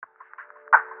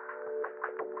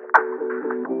Hello,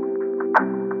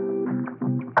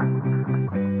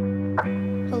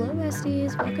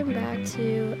 besties. Welcome back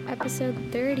to episode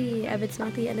 30 of It's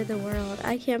Not the End of the World.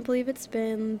 I can't believe it's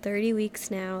been 30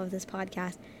 weeks now of this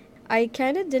podcast. I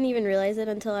kind of didn't even realize it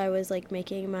until I was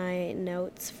making my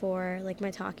notes for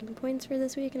my talking points for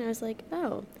this week, and I was like,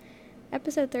 oh,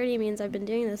 episode 30 means I've been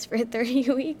doing this for 30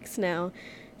 weeks now.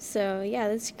 So yeah,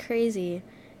 that's crazy.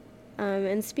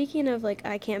 And speaking of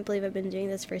I can't believe I've been doing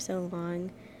this for so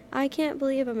long, I can't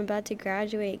believe I'm about to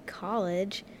graduate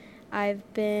college.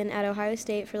 I've been at Ohio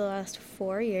State for the last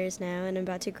 4 years now, and I'm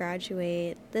about to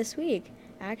graduate this week,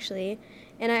 actually.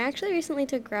 And I actually recently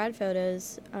took grad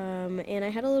photos, and I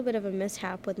had a little bit of a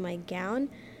mishap with my gown.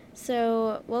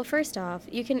 So, well, first off,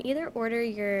 you can either order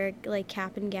your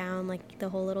cap and gown, the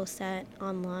whole little set,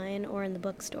 online or in the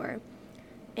bookstore.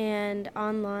 And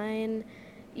online,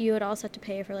 you would also have to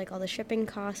pay for all the shipping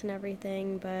costs and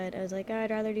everything, but I was like, oh,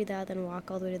 I'd rather do that than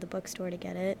walk all the way to the bookstore to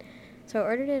get it. So I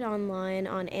ordered it online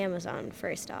on Amazon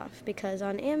first off, because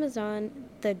on Amazon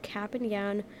the cap and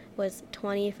gown was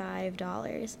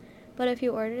 $25. But if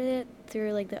you ordered it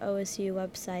through the OSU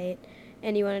website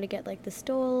and you wanted to get the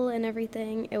stole and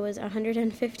everything, it was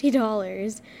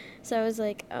 $150. So I was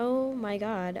like, oh my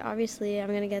god, obviously I'm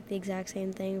going to get the exact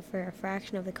same thing for a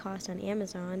fraction of the cost on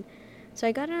Amazon. So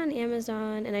I got it on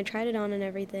Amazon and I tried it on and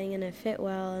everything, and it fit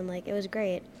well, and it was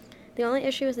great. The only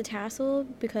issue was the tassel,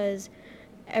 because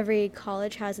every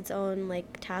college has its own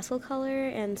tassel color,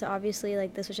 and so obviously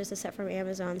this was just a set from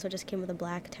Amazon, so it just came with a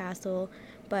black tassel,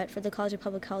 but for the College of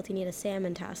Public Health you need a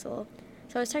salmon tassel.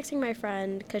 So I was texting my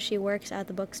friend because she works at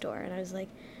the bookstore, and I was like,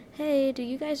 hey, do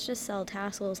you guys just sell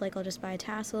tassels? I'll just buy a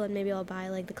tassel, and maybe I'll buy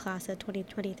the class of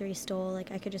 2023 stole,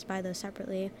 I could just buy those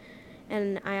separately.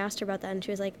 And I asked her about that, and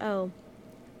she was like, oh,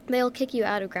 they'll kick you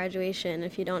out of graduation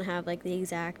if you don't have the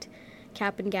exact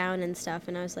cap and gown and stuff.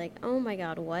 And I was like, oh my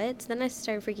god, what? So then I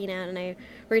started freaking out, and I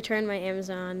returned my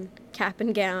Amazon cap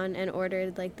and gown and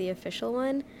ordered the official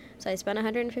one. So I spent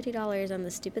 $150 on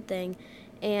this stupid thing,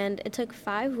 and it took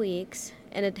 5 weeks,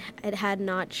 and it had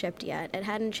not shipped yet. It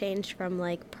hadn't changed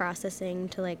from processing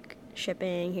to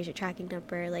shipping, here's your tracking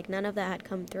number, none of that had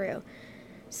come through.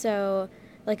 So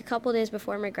a couple days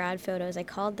before my grad photos, I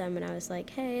called them and I was like,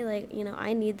 hey,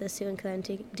 I need this soon because I'm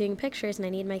doing pictures and I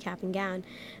need my cap and gown.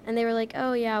 And they were like,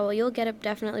 oh yeah, well, you'll get it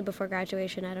definitely before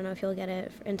graduation. I don't know if you'll get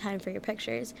it in time for your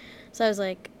pictures. So I was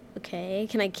like, okay,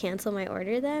 can I cancel my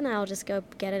order then? I'll just go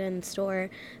get it in the store.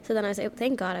 So then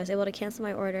thank God, I was able to cancel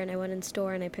my order, and I went in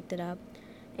store and I picked it up.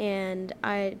 And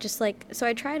I just so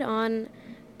I tried on,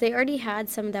 they already had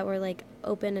some that were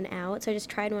open and out, so I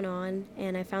just tried one on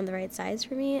and I found the right size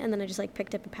for me, and then I just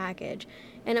picked up a package,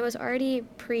 and it was already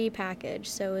pre-packaged,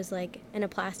 so it was in a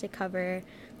plastic cover.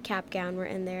 Cap, gown were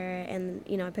in there, and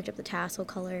I picked up the tassel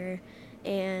color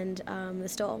and the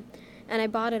stole, and I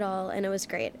bought it all, and it was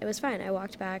great. It was fine. I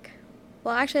walked back.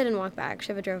 Well, actually, I didn't walk back.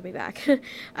 Shiva drove me back.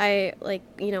 I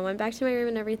went back to my room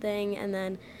and everything, and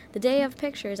then the day of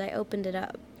pictures I opened it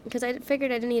up because I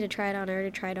figured I didn't need to try it on. I already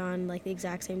tried on the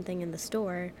exact same thing in the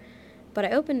store. But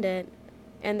I opened it,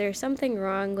 and there's something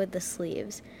wrong with the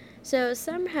sleeves. So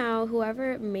somehow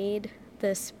whoever made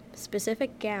this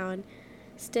specific gown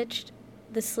stitched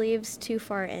the sleeves too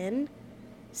far in.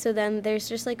 So then there's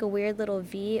just a weird little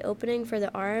V opening for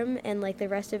the arm, and the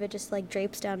rest of it just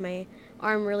drapes down my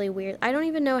arm really weird. I don't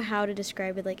even know how to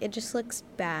describe it. It just looks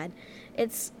bad.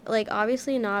 It's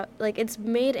obviously not, it's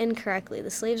made incorrectly.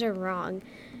 The sleeves are wrong.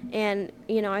 And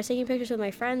I was taking pictures with my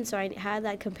friends, so I had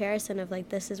that comparison of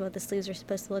this is what the sleeves are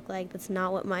supposed to look like. That's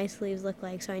not what my sleeves look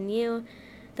like. So I knew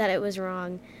that it was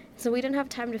wrong. So we didn't have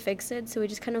time to fix it, so we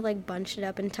just kind of bunched it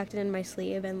up and tucked it in my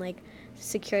sleeve and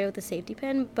secured it with a safety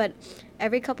pin. But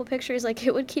every couple pictures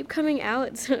it would keep coming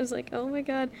out, so I was like, oh my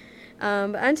god.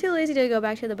 But I'm too lazy to go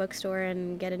back to the bookstore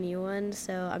and get a new one,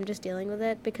 so I'm just dealing with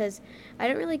it because I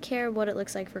don't really care what it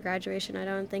looks like for graduation. I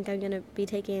don't think I'm going to be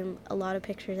taking a lot of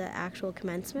pictures at actual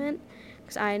commencement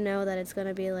because I know that it's going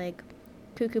to be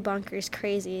cuckoo bonkers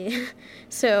crazy.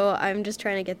 So I'm just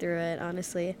trying to get through it,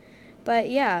 honestly.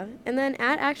 But yeah, and then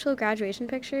at actual graduation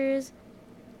pictures,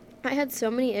 I had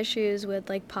so many issues with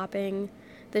popping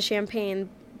the champagne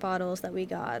bottles that we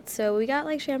got. So we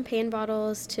got champagne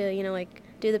bottles to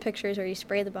do the pictures where you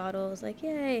spray the bottles,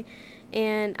 yay.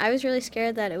 And I was really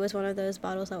scared that it was one of those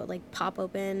bottles that would like pop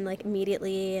open like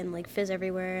immediately and like fizz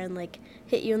everywhere and like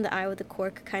hit you in the eye with a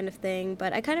cork kind of thing.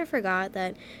 But I kind of forgot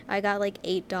that I got like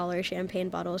 $8 champagne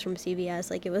bottles from CVS.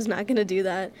 Like it was not gonna do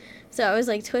that. So I was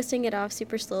like twisting it off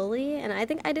super slowly, and I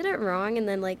think I did it wrong. And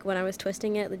then like when I was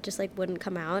twisting it, it just like wouldn't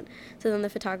come out. So then the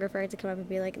photographer had to come up and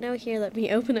be like, "No, here, let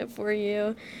me open it for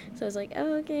you." So I was like,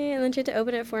 "Oh, okay." And then she had to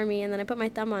open it for me, and then I put my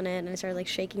thumb on it and I started like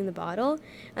shaking the bottle.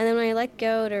 And then when I let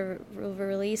go to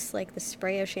release like the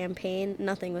spray of champagne,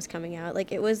 nothing was coming out.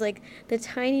 Like it was like the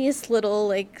tiniest little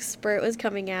like spurt was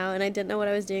coming out, and I didn't know what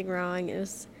I was doing wrong. It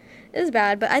was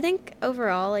bad, but I think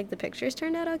overall like the pictures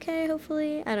turned out okay.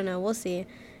 Hopefully, I don't know. We'll see.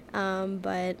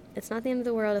 But it's not the end of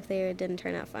the world if they didn't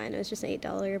turn out fine. It was just an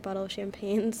 $8 bottle of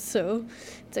champagne, so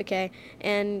it's okay.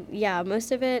 And yeah,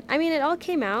 most of it, I mean, it all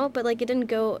came out, but like it didn't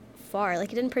go far.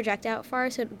 Like it didn't project out far,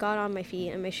 so it got on my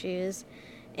feet and my shoes.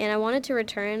 And I wanted to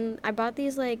return. I bought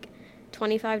these like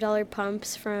 $25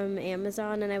 pumps from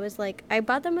Amazon, and I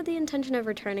bought them with the intention of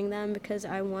returning them because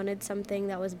I wanted something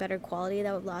that was better quality,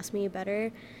 that would last me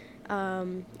better,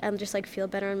 and just like feel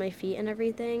better on my feet and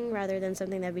everything, rather than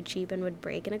something that'd be cheap and would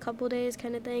break in a couple days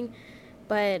kind of thing.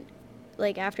 But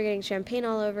like after getting champagne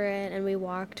all over it and we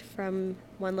walked from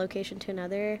one location to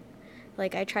another,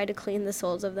 like I tried to clean the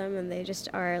soles of them and they just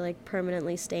are like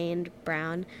permanently stained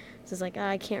brown. So it's like,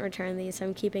 I can't return these, so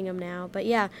I'm keeping them now. But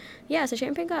yeah, so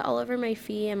champagne got all over my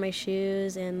feet and my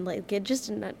shoes, and like it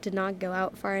just did not go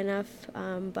out far enough.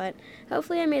 But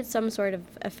hopefully I made some sort of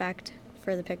effect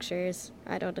for the pictures.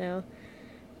 I don't know.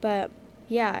 But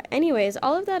yeah, anyways,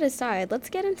 all of that aside, let's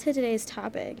get into today's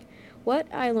topic. What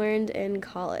I learned in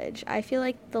college. I feel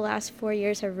like the last 4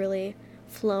 years have really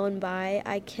flown by.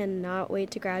 I cannot wait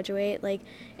to graduate. Like,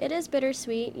 it is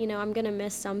bittersweet, I'm gonna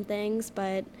miss some things,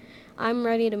 but I'm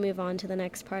ready to move on to the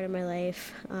next part of my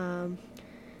life. I'm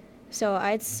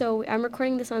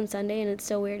recording this on Sunday, and it's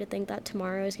so weird to think that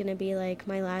tomorrow is gonna be like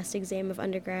my last exam of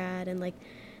undergrad, and like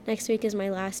next week is my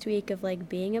last week of like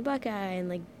being a Buckeye and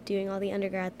like doing all the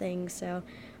undergrad things. So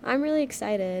I'm really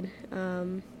excited.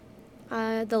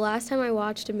 The last time I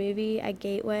watched a movie at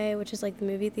Gateway, which is like the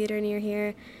movie theater near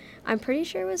here, I'm pretty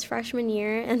sure it was freshman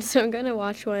year, and so I'm going to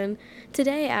watch one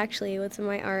today, actually, with some of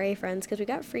my RA friends, because we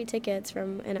got free tickets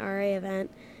from an RA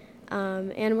event,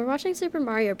 and we're watching Super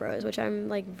Mario Bros., which I'm,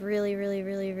 like, really, really,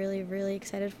 really, really, really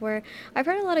excited for. I've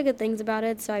heard a lot of good things about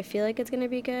it, so I feel like it's going to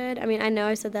be good. I mean, I know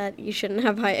I said that you shouldn't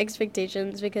have high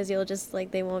expectations, because you'll just,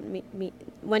 like, they won't meet.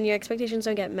 When your expectations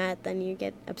don't get met, then you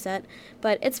get upset,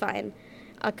 but it's fine.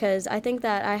 Because I think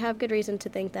that I have good reason to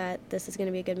think that this is going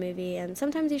to be a good movie, and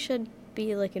sometimes you should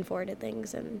be looking forward to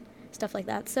things and stuff like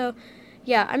that. So,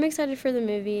 yeah, I'm excited for the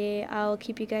movie. I'll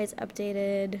keep you guys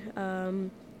updated,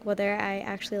 whether I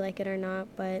actually like it or not.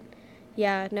 But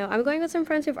yeah, no, I'm going with some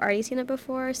friends who've already seen it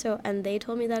before, and they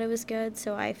told me that it was good,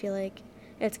 so I feel like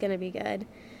it's going to be good.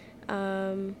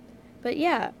 But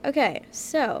yeah, okay,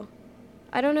 so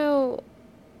I don't know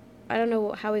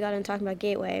how we got into talking about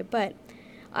Gateway, but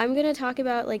I'm going to talk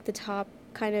about like the top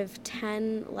kind of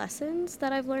 10 lessons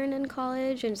that I've learned in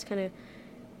college, and just kind of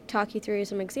talk you through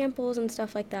some examples and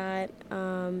stuff like that.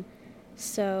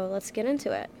 So let's get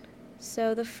into it.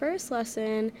 So the first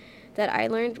lesson that I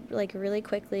learned like really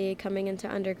quickly coming into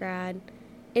undergrad,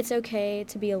 it's okay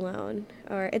to be alone,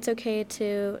 or it's okay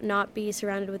to not be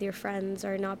surrounded with your friends,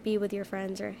 or not be with your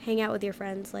friends, or hang out with your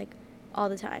friends like all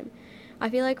the time. I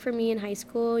feel like for me in high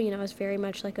school, I was very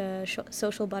much like a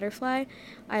social butterfly.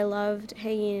 I loved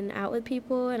hanging out with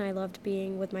people, and I loved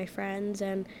being with my friends.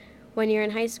 And when you're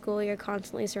in high school, you're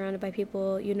constantly surrounded by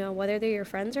people, whether they're your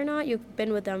friends or not, you've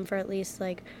been with them for at least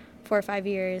like 4 or 5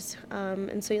 years.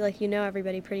 And so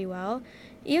everybody pretty well.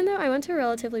 Even though I went to a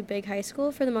relatively big high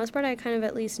school, for the most part, I kind of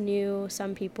at least knew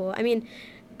some people. I mean,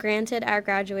 granted, at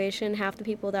graduation, half the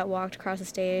people that walked across the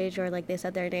stage, or like they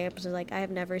said their names, was like I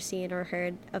have never seen or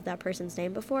heard of that person's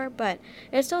name before, but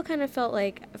it still kind of felt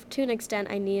like, to an extent,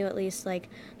 I knew at least like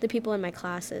the people in my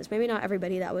classes. Maybe not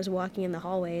everybody that was walking in the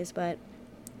hallways, but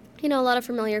a lot of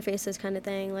familiar faces kind of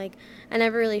thing. Like, I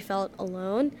never really felt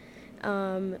alone.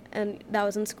 And that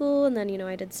was in school, and then,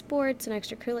 I did sports and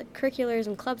extracurriculars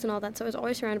and clubs and all that, so I was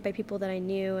always surrounded by people that I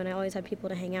knew, and I always had people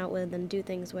to hang out with and do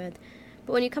things with.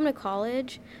 But when you come to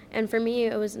college, and for me,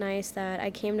 it was nice that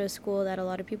I came to a school that a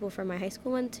lot of people from my high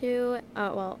school went to.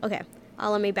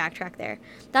 Let me backtrack there.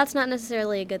 That's not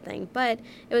necessarily a good thing, but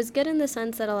it was good in the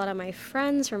sense that a lot of my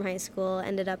friends from high school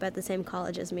ended up at the same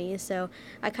college as me, so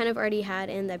I kind of already had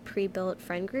in that pre-built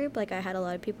friend group. Like, I had a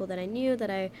lot of people that I knew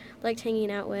that I liked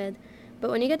hanging out with. But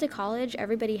when you get to college,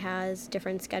 everybody has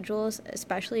different schedules,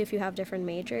 especially if you have different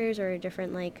majors or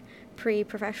different like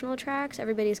pre-professional tracks.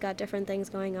 Everybody's got different things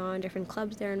going on, different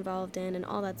clubs they're involved in, and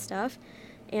all that stuff.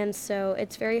 And so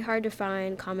it's very hard to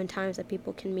find common times that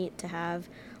people can meet to have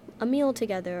a meal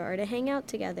together or to hang out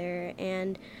together.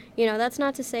 And, that's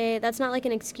not to say, that's not like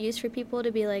an excuse for people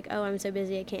to be like, oh, I'm so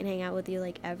busy, I can't hang out with you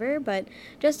like ever. But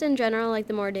just in general, like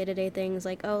the more day-to-day things,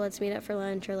 like, oh, let's meet up for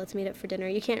lunch or let's meet up for dinner.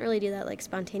 You can't really do that like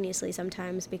spontaneously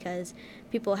sometimes because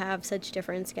people have such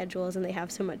different schedules and they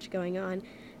have so much going on.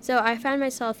 So I found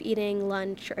myself eating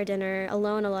lunch or dinner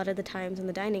alone a lot of the times in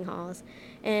the dining halls.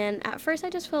 And at first I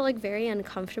just felt like very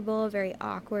uncomfortable, very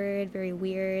awkward, very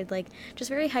weird, like just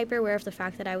very hyper aware of the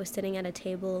fact that I was sitting at a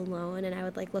table alone, and I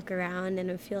would like look around and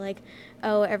it would feel like,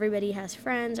 oh, everybody has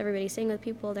friends, everybody's sitting with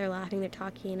people, they're laughing, they're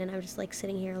talking, and I'm just like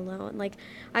sitting here alone. Like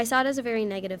I saw it as a very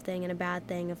negative thing and a bad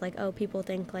thing of like, oh, people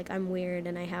think like I'm weird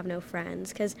and I have no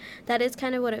friends, because that is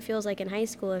kind of what it feels like in high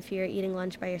school if you're eating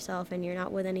lunch by yourself and you're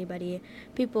not with anybody.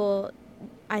 People,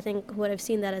 I think, would have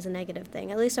seen that as a negative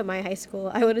thing. At least at my high school,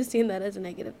 I would have seen that as a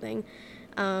negative thing.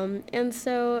 And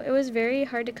so it was very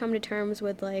hard to come to terms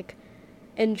with, like,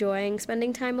 enjoying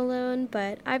spending time alone.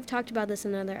 But I've talked about this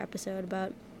in another episode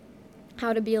about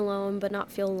how to be alone but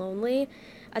not feel lonely.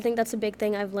 I think that's a big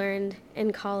thing I've learned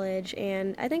in college.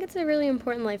 And I think it's a really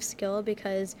important life skill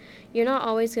because you're not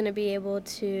always going to be able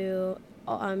to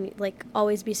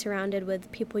always be surrounded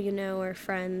with people or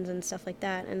friends and stuff like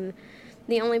that. And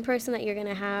the only person that you're going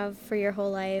to have for your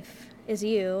whole life is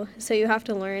you. So you have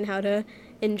to learn how to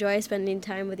enjoy spending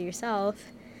time with yourself.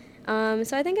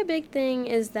 So I think a big thing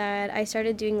is that I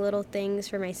started doing little things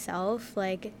for myself.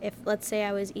 Like if, let's say,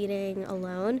 I was eating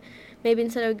alone, maybe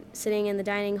instead of sitting in the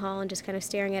dining hall and just kind of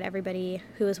staring at everybody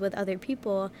who was with other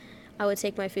people, I would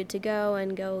take my food to go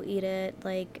and go eat it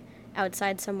like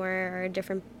outside somewhere or a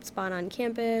different spot on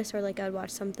campus, or like I'd watch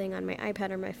something on my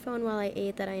iPad or my phone while I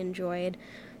ate that I enjoyed.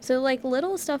 So like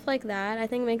little stuff like that I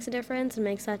think makes a difference and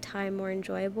makes that time more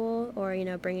enjoyable, or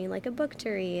bringing like a book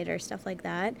to read or stuff like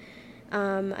that.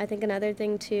 I think another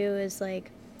thing too is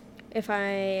like if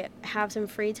I have some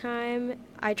free time,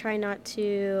 I try not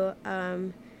to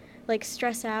like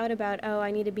stress out about, oh,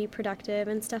 I need to be productive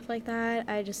and stuff like that.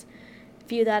 I just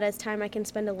view that as time I can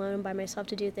spend alone by myself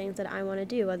to do things that I want to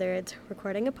do, whether it's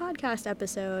recording a podcast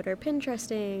episode or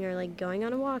Pinteresting or like going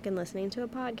on a walk and listening to a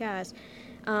podcast.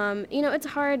 It's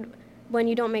hard when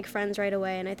you don't make friends right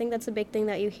away, and I think that's a big thing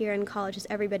that you hear in college is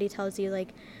everybody tells you, like,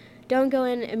 don't go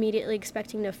in immediately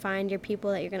expecting to find your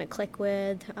people that you're going to click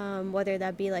with, whether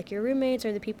that be like your roommates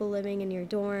or the people living in your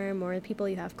dorm or the people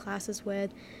you have classes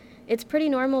with. It's pretty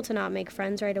normal to not make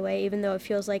friends right away, even though it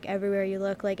feels like everywhere you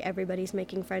look, like everybody's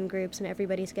making friend groups and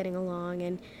everybody's getting along,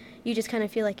 and you just kind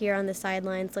of feel like you're on the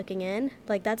sidelines looking in.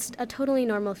 Like, that's a totally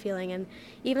normal feeling, and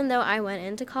even though I went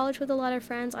into college with a lot of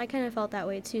friends, I kind of felt that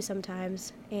way too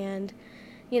sometimes. And,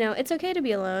 it's okay to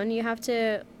be alone. You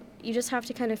just have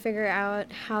to kind of figure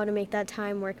out how to make that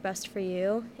time work best for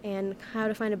you and how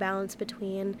to find a balance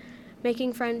between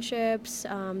making friendships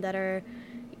that are,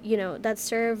 that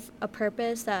serve a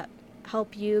purpose, that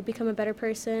help you become a better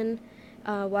person,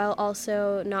 while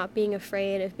also not being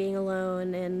afraid of being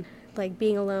alone and like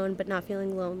being alone but not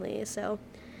feeling lonely. So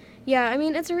yeah, I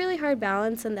mean, it's a really hard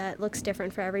balance, and that looks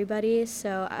different for everybody.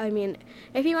 So I mean,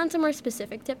 if you want some more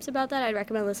specific tips about that, I'd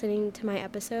recommend listening to my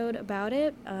episode about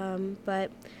it.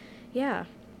 But yeah.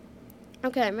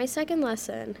 Okay, my second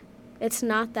lesson, it's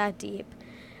not that deep.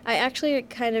 I actually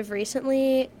kind of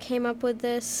recently came up with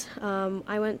this.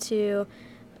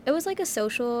 It was like a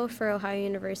social for Ohio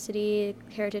University,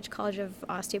 Heritage College of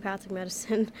Osteopathic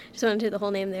Medicine. Just want to do the whole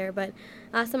name there, but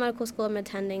that's the medical school I'm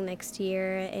attending next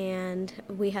year, and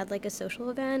we had like a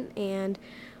social event, and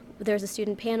there's a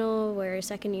student panel where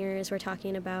second years were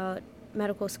talking about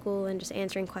medical school and just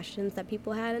answering questions that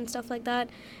people had and stuff like that.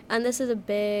 And this is a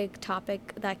big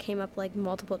topic that came up like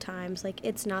multiple times. Like,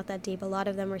 it's not that deep. A lot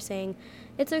of them were saying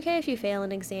it's okay if you fail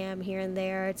an exam here and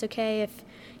there. It's okay if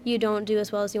you don't do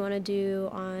as well as you want to do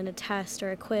on a test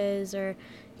or a quiz, or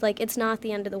like, it's not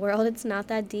the end of the world. It's not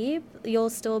that deep. You'll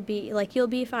still be like, you'll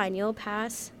be fine. You'll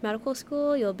pass medical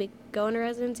school. You'll be going to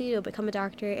residency. You'll become a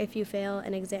doctor if you fail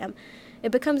an exam.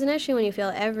 It becomes an issue when you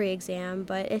fail every exam,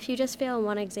 but if you just fail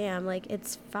one exam, like,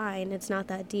 it's fine. It's not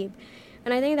that deep.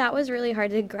 And I think that was really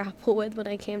hard to grapple with when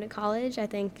I came to college. I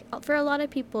think for a lot of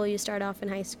people, you start off in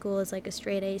high school as like a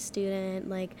straight A student,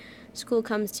 like school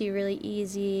comes to you really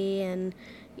easy, and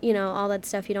all that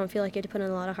stuff. You don't feel like you have to put in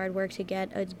a lot of hard work to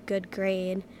get a good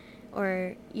grade,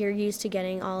 or you're used to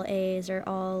getting all A's or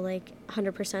all like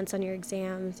 100% on your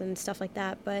exams and stuff like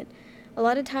that. But A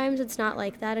lot of times it's not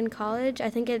like that in college. I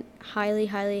think it highly,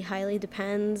 highly, highly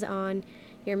depends on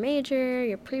your major,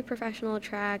 your pre-professional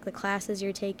track, the classes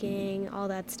you're taking, all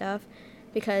that stuff.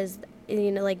 Because,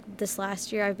 like this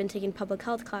last year, I've been taking public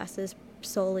health classes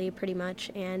solely pretty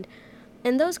much. And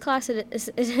in those classes,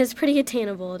 it's pretty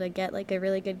attainable to get like a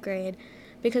really good grade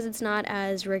because it's not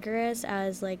as rigorous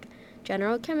as like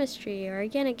general chemistry or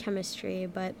organic chemistry.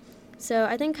 But so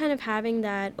I think kind of having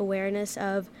that awareness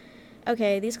of,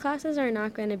 okay, these classes are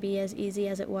not going to be as easy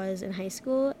as it was in high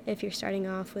school if you're starting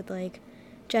off with like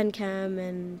Gen Chem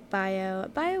and Bio.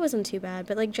 Bio wasn't too bad,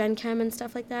 but like Gen Chem and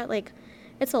stuff like that, like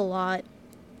it's a lot.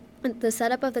 The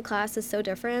setup of the class is so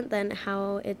different than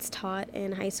how it's taught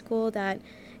in high school that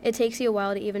it takes you a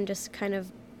while to even just kind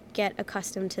of get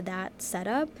accustomed to that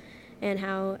setup and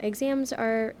how exam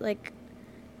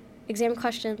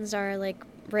questions are like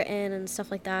written and stuff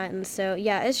like that. And so,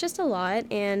 yeah, it's just a lot.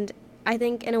 And I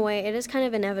think in a way it is kind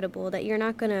of inevitable that you're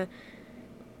not going to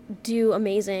do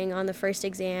amazing on the first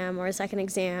exam or second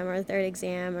exam or third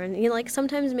exam, or like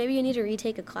sometimes maybe you need to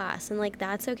retake a class, and like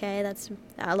that's okay. That's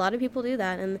a lot of people do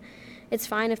that, and it's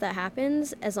fine if that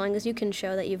happens as long as you can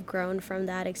show that you've grown from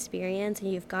that experience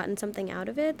and you've gotten something out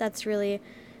of it. That's really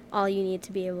all you need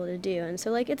to be able to do. And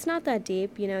so like it's not that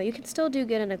deep, you can still do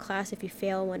good in a class if you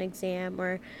fail one exam,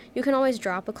 or you can always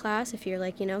drop a class if you're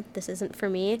like, this isn't for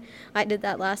me. I did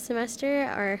that last semester,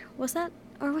 or was that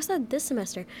this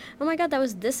semester? Oh my god, that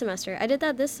was this semester. I did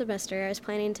that this semester. I was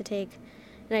planning to take,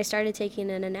 and I started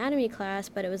taking an anatomy class,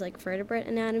 but it was like vertebrate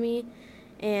anatomy,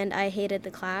 and I hated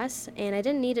the class, and I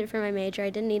didn't need it for my major.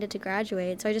 I didn't need it to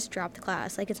graduate, so I just dropped the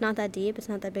class. Like, it's not that deep. It's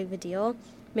not that big of a deal.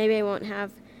 Maybe I won't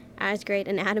have as great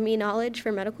anatomy knowledge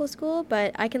for medical school,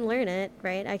 but I can learn it,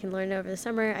 right? I can learn it over the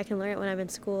summer. I can learn it when I'm in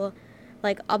school.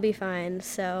 Like, I'll be fine.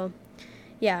 So,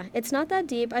 yeah, it's not that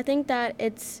deep. I think that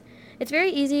it's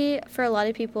very easy for a lot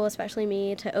of people, especially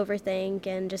me, to overthink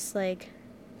and just like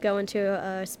go into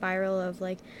a spiral of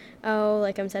like, oh,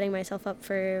 like I'm setting myself up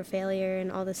for failure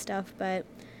and all this stuff, but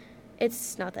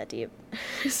it's not that deep.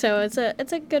 So it's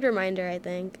a good reminder, I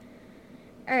think.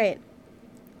 All right,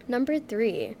 number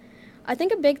 3. I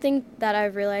think a big thing that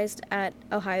I've realized at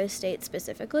Ohio State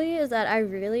specifically is that I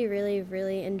really, really,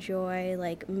 really enjoy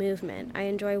like movement. I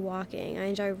enjoy walking, I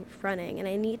enjoy running, and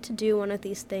I need to do one of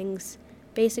these things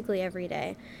basically every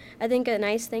day. I think a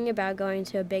nice thing about going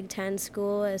to a Big Ten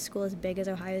school as big as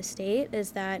Ohio State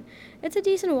is that it's a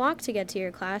decent walk to get to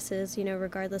your classes,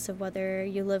 regardless of whether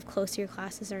you live close to your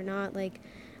classes or not. Like,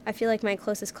 I feel like my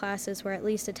closest classes were at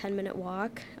least a 10-minute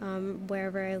walk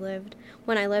wherever I lived.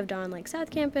 When I lived on like South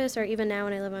Campus, or even now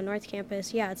when I live on North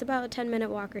Campus, yeah, it's about a 10-minute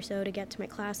walk or so to get to my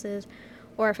classes.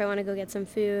 Or if I want to go get some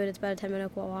food, it's about a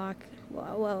 10-minute walk.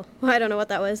 Whoa, I don't know what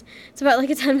that was. It's about like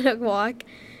a 10-minute walk.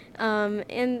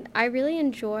 And I really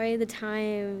enjoy the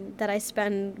time that I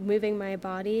spend moving my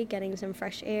body, getting some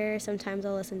fresh air. Sometimes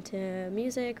I'll listen to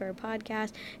music or a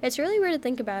podcast. It's really weird to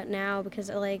think about now because,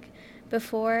 like,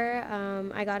 before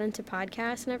I got into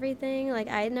podcasts and everything, like,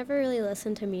 I had never really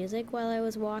listened to music while I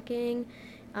was walking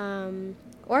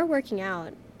or working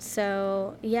out.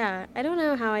 So, yeah, I don't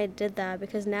know how I did that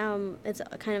because now it's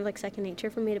kind of like second nature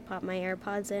for me to pop my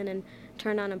AirPods in and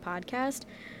turn on a podcast.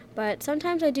 But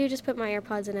sometimes I do just put my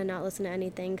AirPods in and not listen to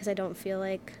anything because I don't feel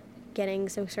like getting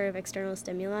some sort of external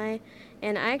stimuli.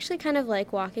 And I actually kind of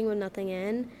like walking with nothing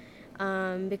in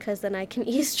because then I can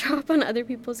eavesdrop on other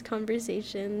people's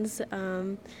conversations.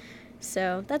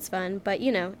 So that's fun. But,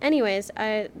 anyways,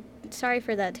 sorry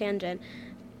for that tangent.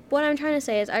 What I'm trying to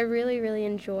say is I really, really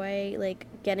enjoy, like,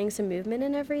 getting some movement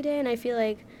in every day. And I feel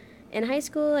like in high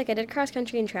school, like, I did cross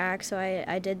country and track, so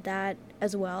I did that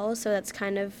as well. So that's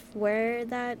kind of where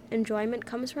that enjoyment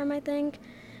comes from, I think.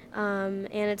 And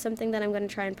it's something that I'm going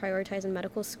to try and prioritize in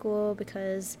medical school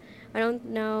because I don't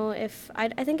know if I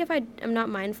think if I'm not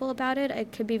mindful about it,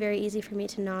 it could be very easy for me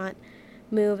to not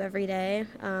move every day,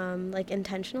 like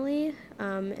intentionally.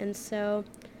 And so,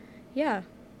 yeah,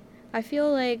 I feel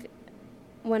like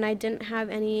when I didn't have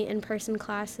any in-person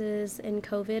classes in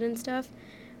COVID and stuff,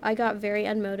 I got very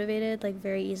unmotivated, like,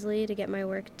 very easily to get my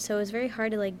work. So it was very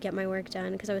hard to, like, get my work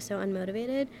done because I was so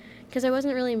unmotivated because I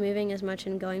wasn't really moving as much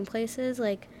and going places.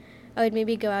 Like, I would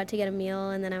maybe go out to get a meal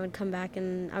and then I would come back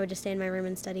and I would just stay in my room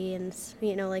and study and,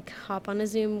 like, hop on a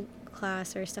Zoom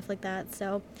class or stuff like that.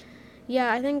 So,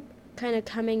 yeah, I think kind of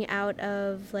coming out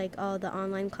of, like, all the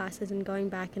online classes and going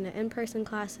back into in-person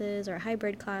classes or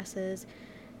hybrid classes,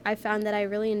 I found that I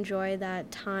really enjoy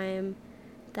that time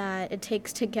that it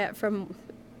takes to get from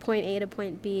point A to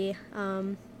point B.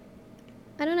 I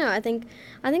don't know. I think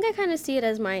I kind of see it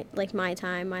as my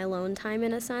time, my alone time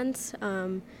in a sense.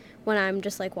 When I'm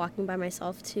just like walking by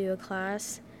myself to a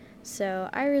class. So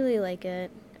I really like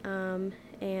it.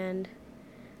 And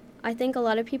I think a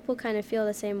lot of people kind of feel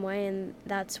the same way, and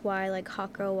that's why like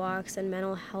hot girl walks and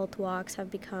mental health walks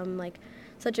have become like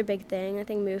such a big thing. I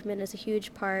think movement is a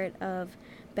huge part of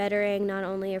bettering not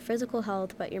only your physical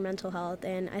health but your mental health,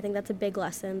 and I think that's a big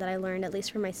lesson that I learned, at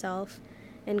least for myself,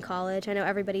 in college. I know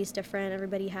everybody's different.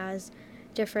 Everybody has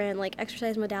different like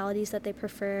exercise modalities that they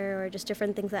prefer, or just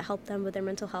different things that help them with their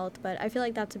mental health, but I feel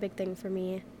like that's a big thing for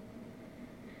me.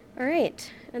 All right,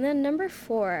 and then number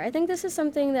 4. I think this is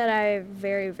something that I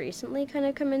very recently kind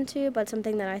of come into, but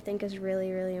something that I think is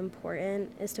really, really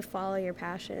important is to follow your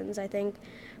passions. I think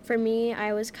for me,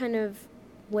 I was kind of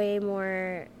way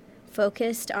more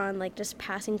focused on like just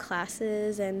passing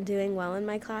classes and doing well in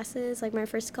my classes like my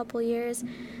first couple years,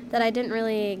 that I didn't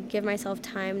really give myself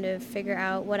time to figure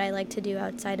out what I like to do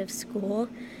outside of school.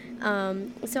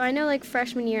 So I know like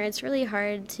freshman year, it's really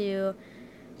hard to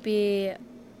be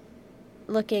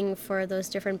looking for those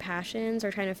different passions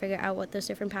or trying to figure out what those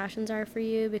different passions are for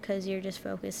you, because you're just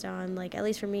focused on like, at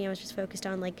least for me, I was just focused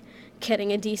on like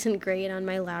getting a decent grade on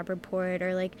my lab report,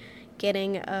 or like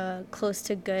getting a close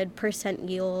to good percent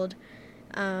yield,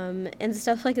 and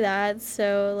stuff like that.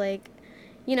 So like,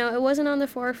 it wasn't on the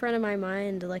forefront of my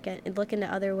mind to look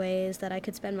into other ways that I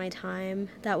could spend my time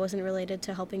that wasn't related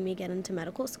to helping me get into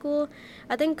medical school.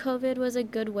 I think COVID was a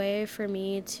good way for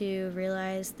me to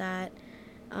realize that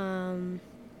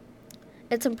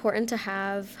it's important to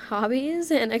have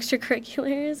hobbies and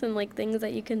extracurriculars and like things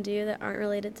that you can do that aren't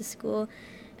related to school.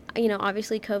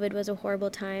 Obviously COVID was a horrible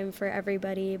time for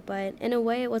everybody, but in a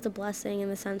way it was a blessing in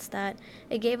the sense that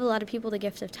it gave a lot of people the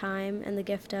gift of time and the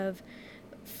gift of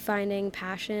finding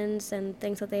passions and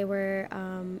things that they were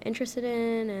interested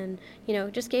in,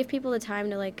 and just gave people the time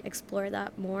to like explore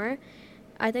that more.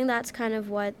 I think that's kind of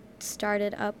what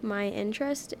started up my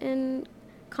interest in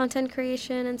content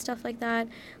creation and stuff like that.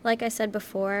 Like I said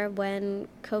before, when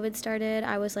COVID started,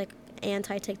 I was like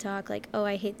anti TikTok, like, oh,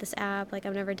 I hate this app, like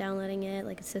I'm never downloading it,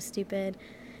 like it's so stupid.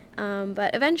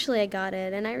 But eventually I got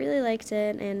it and I really liked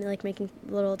it, and like making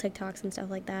little TikToks and stuff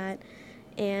like that.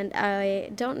 And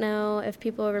I don't know if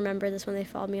people remember this when they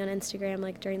followed me on Instagram,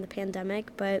 like during the pandemic,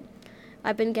 but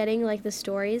I've been getting like the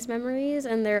stories memories,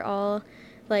 and they're all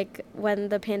like when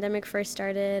the pandemic first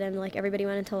started and like everybody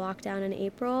went into lockdown in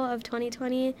April of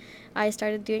 2020, I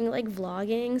started doing like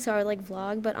vlogging. So I would like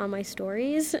vlog but on my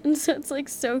stories, and so it's like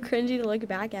so cringy to look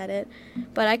back at it,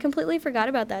 but I completely forgot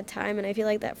about that time, and I feel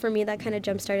like that for me that kind of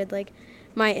jump started like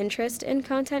my interest in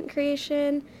content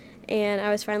creation, and I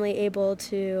was finally able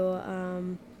to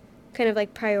kind of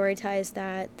like prioritize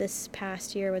that this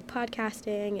past year with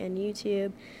podcasting and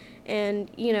YouTube. And,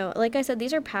 like I said,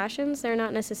 these are passions. They're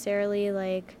not necessarily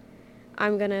like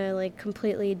I'm going to like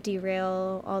completely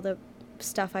derail all the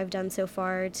stuff I've done so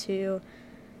far to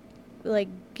like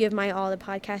give my all to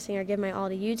podcasting or give my all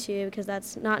to YouTube, because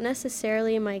that's not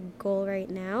necessarily my goal right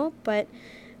now. But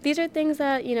these are things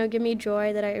that, give me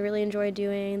joy, that I really enjoy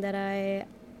doing, that I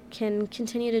can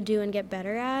continue to do and get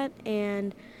better at,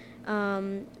 and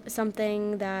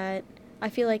something that I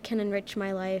feel like can enrich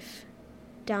my life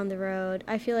down the road.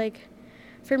 I feel like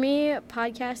for me,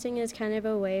 podcasting is kind of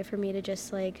a way for me to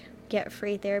just like get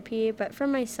free therapy, but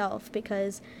from myself,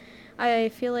 because I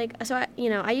feel like, so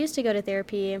I used to go to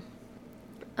therapy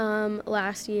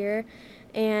last year,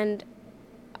 and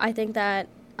I think that,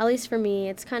 at least for me,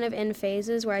 it's kind of in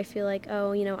phases where I feel like,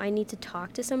 oh, I need to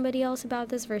talk to somebody else about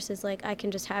this, versus like I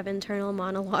can just have internal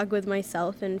monologue with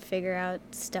myself and figure out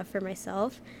stuff for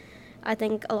myself. I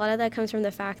think a lot of that comes from the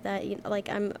fact that, like,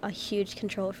 I'm a huge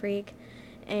control freak,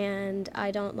 and I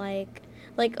don't like,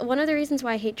 one of the reasons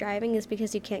why I hate driving is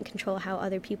because you can't control how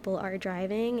other people are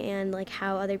driving, and, like,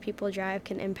 how other people drive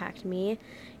can impact me,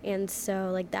 and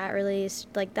so, like, that really,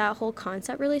 like, that whole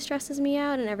concept really stresses me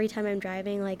out, and every time I'm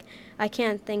driving, like, I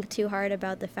can't think too hard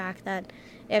about the fact that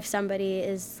if somebody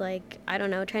is, like, I don't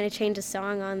know, trying to change a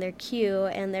song on their queue,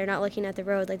 and they're not looking at the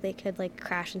road, like, they could, like,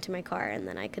 crash into my car, and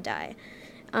then I could die.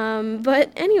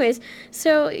 But anyways,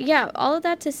 so yeah, all of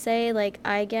that to say, like,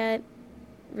 I get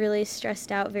really stressed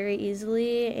out very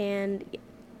easily, and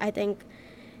I think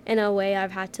in a way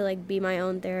I've had to like be my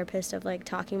own therapist of like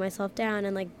talking myself down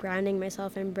and like grounding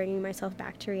myself and bringing myself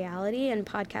back to reality, and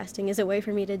podcasting is a way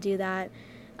for me to do that,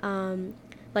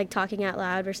 like talking out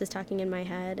loud versus talking in my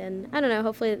head. And I don't know,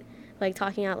 hopefully like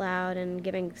talking out loud and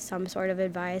giving some sort of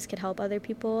advice could help other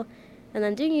people. And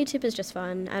then doing YouTube is just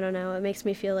fun. I don't know. It makes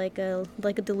me feel like a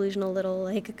delusional little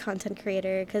like content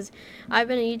creator, because I've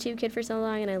been a YouTube kid for so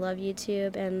long and I love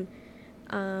YouTube, and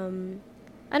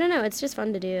I don't know. It's just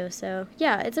fun to do. So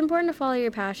yeah, it's important to follow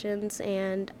your passions,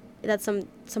 and that's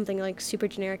something like super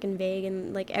generic and vague,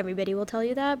 and like everybody will tell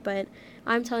you that, but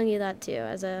I'm telling you that too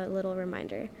as a little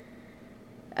reminder.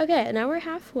 Okay, now we're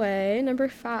halfway. Number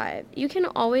 5. You can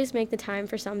always make the time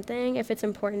for something if it's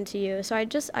important to you. So I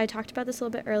talked about this a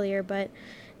little bit earlier, but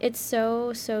it's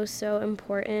so, so, so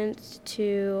important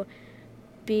to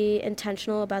be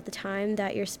intentional about the time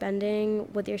that you're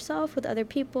spending with yourself, with other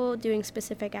people, doing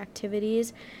specific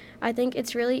activities. I think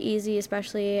it's really easy,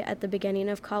 especially at the beginning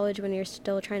of college when you're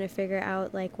still trying to figure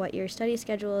out like what your study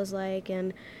schedule is like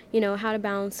and, how to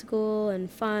balance school and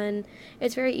fun.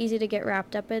 It's very easy to get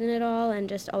wrapped up in it all and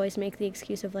just always make the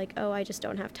excuse of like, oh, I just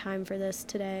don't have time for this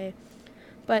today.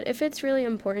 But if it's really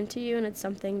important to you and it's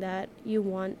something that you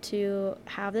want to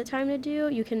have the time to do,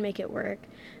 you can make it work.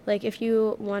 Like if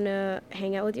you want to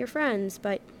hang out with your friends,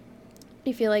 but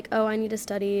you feel like, oh, I need to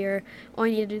study, or oh, I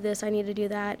need to do this, I need to do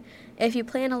that. If you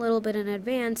plan a little bit in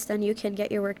advance, then you can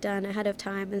get your work done ahead of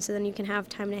time, and so then you can have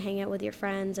time to hang out with your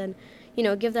friends and,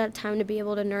 give that time to be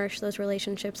able to nourish those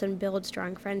relationships and build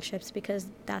strong friendships because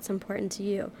that's important to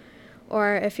you.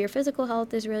 Or if your physical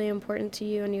health is really important to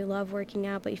you and you love working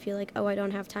out, but you feel like, oh, I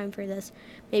don't have time for this,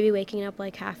 maybe waking up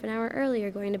like half an hour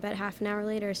earlier, going to bed half an hour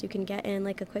later so you can get in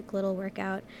like a quick little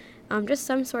workout, just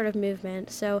some sort of movement.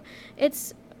 So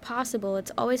it's possible.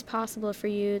 It's always possible for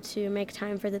you to make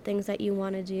time for the things that you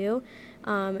want to do.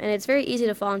 And it's very easy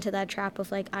to fall into that trap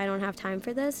of like, I don't have time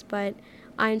for this, but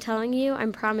I'm telling you, I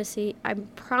promise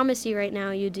you right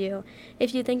now you do.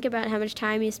 If you think about how much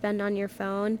time you spend on your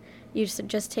phone, you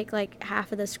just take like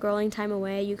half of the scrolling time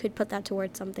away, you could put that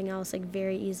towards something else like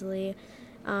very easily.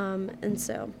 And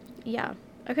so, yeah.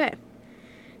 Okay.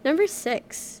 Number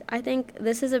 6, I think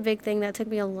this is a big thing that took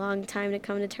me a long time to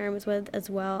come to terms with as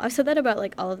well. I've said that about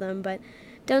like all of them, but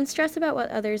don't stress about what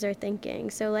others are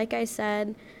thinking. So like I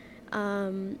said,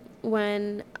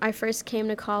 when I first came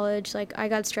to college, like I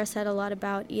got stressed out a lot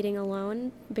about eating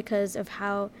alone because of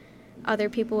how other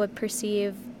people would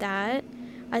perceive that.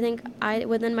 I think I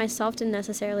within myself didn't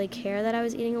necessarily care that I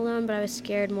was eating alone, but I was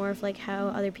scared more of like how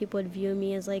other people would view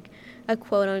me as like a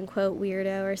quote unquote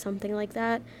weirdo or something like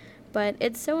that. But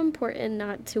it's so important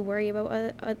not to worry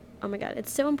about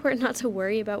it's so important not to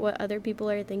worry about what other people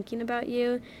are thinking about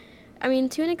you. I mean,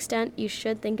 to an extent, you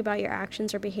should think about your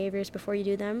actions or behaviors before you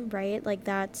do them, right? Like,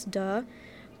 that's duh.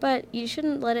 But you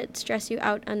shouldn't let it stress you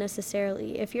out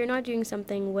unnecessarily. If you're not doing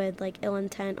something with, like, ill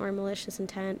intent or malicious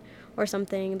intent or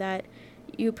something that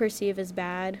you perceive as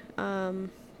bad,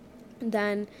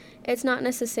 then it's not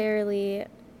necessarily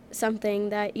something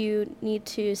that you need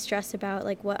to stress about,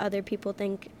 like, what other people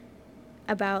think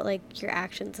about like your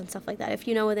actions and stuff like that. If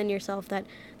you know within yourself that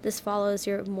this follows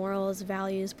your morals,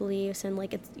 values, beliefs, and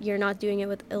like you're not doing it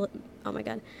with oh my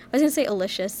god, I was gonna say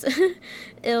malicious,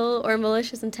 ill or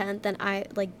malicious intent, then I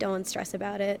like don't stress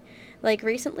about it. Like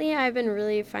recently, I've been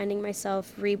really finding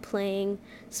myself replaying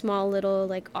small little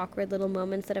like awkward little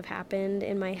moments that have happened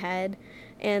in my head,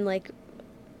 and like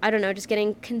I don't know, just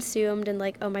getting consumed and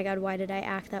like, oh my god, why did I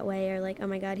act that way? Or like, oh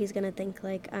my god, he's gonna think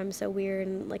like I'm so weird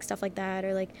and like stuff like that.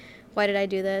 Or like, why did I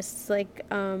do this? Like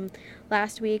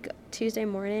last week, Tuesday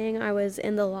morning, I was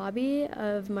in the lobby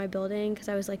of my building because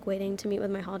I was like waiting to meet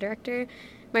with my hall director.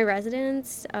 My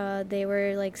residents, they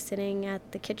were like sitting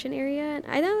at the kitchen area.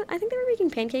 I think they were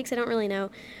making pancakes. I don't really know,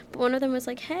 but one of them was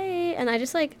like, "Hey," and I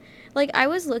just like I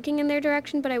was looking in their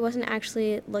direction, but I wasn't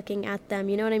actually looking at them.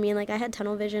 You know what I mean? Like I had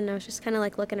tunnel vision. And I was just kind of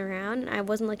like looking around. And I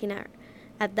wasn't looking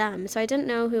at them, so I didn't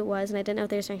know who it was, and I didn't know if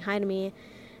they were saying hi to me.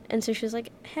 And so she was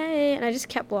like, "Hey," and I just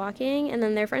kept walking. And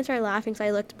then their friends started laughing, so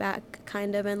I looked back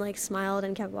kind of and like smiled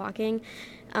and kept walking.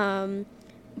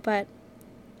 But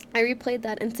I replayed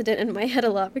that incident in my head a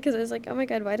lot because I was like, oh my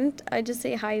god, why didn't I just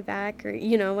say hi back, or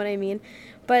you know what I mean?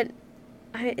 But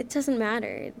it doesn't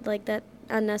matter, like that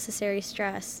unnecessary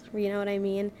stress, you know what I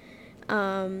mean?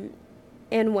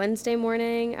 And Wednesday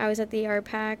morning, I was at the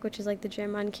RPAC, which is like the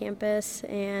gym on campus,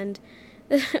 and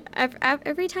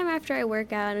every time after I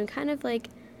work out, I'm kind of like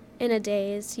in a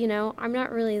daze, I'm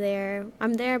not really there.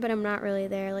 I'm there, but I'm not really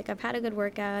there. Like I've had a good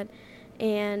workout,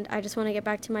 and I just want to get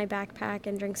back to my backpack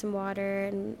and drink some water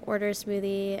and order a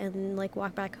smoothie and like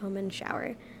walk back home and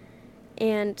shower.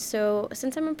 And so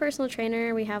since I'm a personal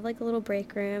trainer, we have like a little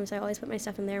break room, so I always put my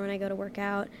stuff in there when I go to work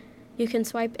out. You can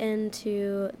swipe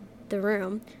into the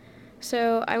room.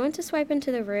 So I went to swipe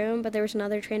into the room, but there was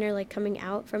another trainer like coming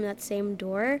out from that same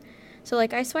door. So,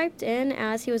 like, I swiped in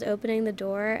as he was opening the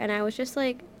door, and I was just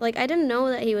like, I didn't know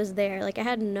that he was there. Like, I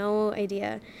had no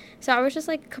idea. So I was just,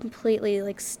 like, completely,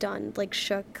 like, stunned, like,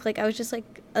 shook. Like, I was just,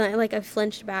 like, I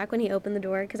flinched back when he opened the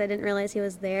door because I didn't realize he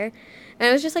was there. And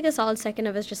it was just, like, a solid second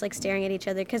of us just, like, staring at each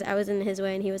other because I was in his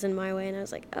way and he was in my way. And I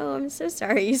was like, oh, I'm so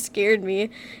sorry. You scared me.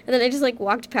 And then I just, like,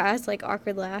 walked past, like,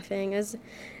 awkward laughing. It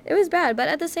was bad. But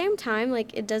at the same time,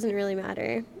 like, it doesn't really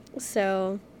matter.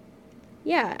 So,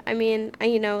 yeah, I mean,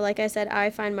 like I said, I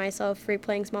find myself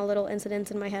replaying small little incidents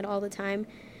in my head all the time.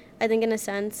 I think, in a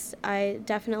sense, I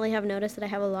definitely have noticed that I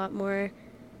have a lot more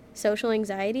social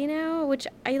anxiety now, which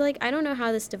I don't know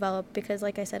how this developed because,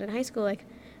 like I said, in high school, like,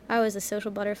 I was a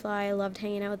social butterfly. I loved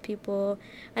hanging out with people.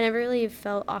 I never really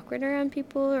felt awkward around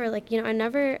people, or, like,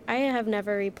 I have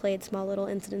never replayed small little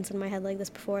incidents in my head like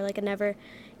this before. Like, I never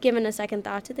given a second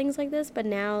thought to things like this, but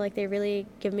now, like, they really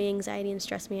give me anxiety and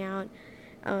stress me out.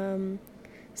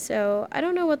 So I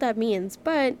don't know what that means,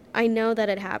 but I know that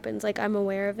it happens. Like, I'm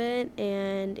aware of it,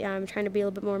 and yeah, I'm trying to be a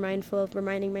little bit more mindful of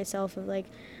reminding myself of, like,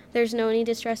 there's no need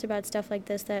to stress about stuff like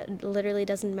this that literally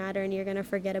doesn't matter, and you're gonna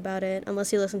forget about it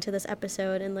unless you listen to this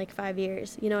episode in, like, 5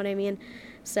 years. You know what I mean?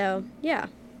 So, yeah.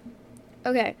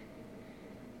 Okay.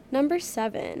 Number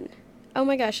 7. Oh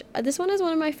my gosh, this one is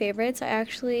one of my favorites.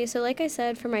 So like I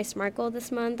said, for my SMART goal this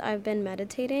month, I've been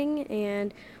meditating,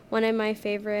 and one of my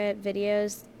favorite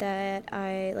videos that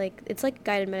I like, it's like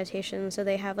guided meditation, so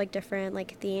they have like different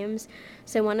like themes.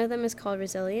 So one of them is called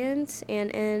Resilience,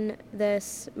 and in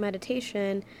this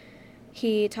meditation,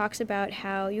 he talks about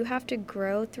how you have to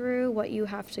grow through what you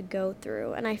have to go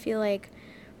through. And I feel like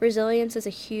resilience is a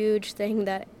huge thing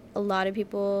that a lot of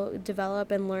people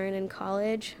develop and learn in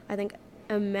college. I think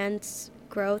immense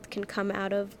growth can come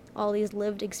out of all these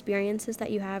lived experiences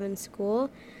that you have in school.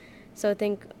 So I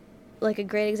think, like, a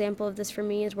great example of this for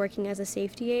me is working as a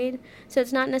safety aide. So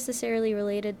it's not necessarily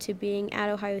related to being at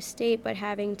Ohio State, but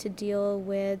having to deal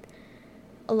with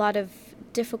a lot of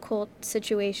difficult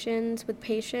situations with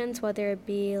patients, whether it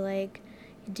be like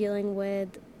dealing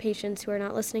with patients who are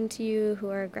not listening to you, who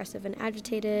are aggressive and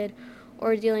agitated,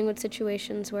 or dealing with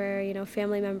situations where,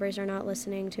 family members are not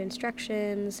listening to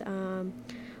instructions,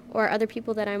 or other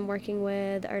people that I'm working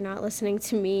with are not listening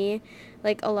to me.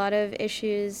 Like, a lot of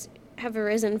issues have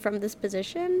arisen from this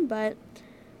position, but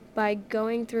by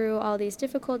going through all these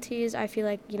difficulties, I feel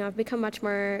like, I've become much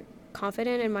more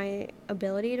confident in my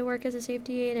ability to work as a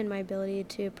safety aide and my ability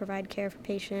to provide care for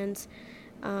patients.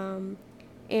 And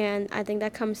I think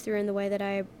that comes through in the way that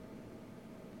I,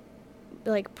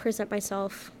 like, present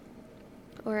myself,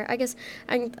 or I guess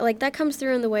that comes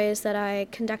through in the ways that I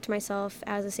conduct myself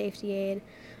as a safety aide.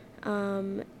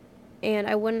 And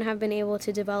I wouldn't have been able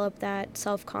to develop that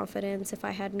self-confidence if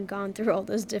I hadn't gone through all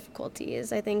those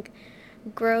difficulties. I think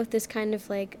growth is kind of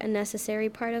like a necessary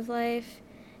part of life,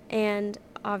 and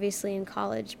obviously in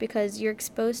college, because you're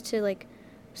exposed to, like,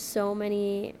 so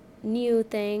many new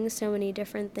things, so many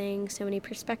different things, so many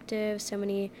perspectives, so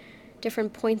many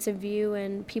different points of view,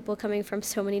 and people coming from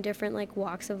so many different, like,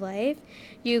 walks of life.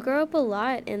 You grow up a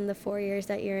lot in the 4 years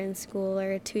that you're in school,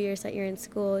 or 2 years that you're in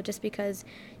school, just because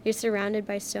you're surrounded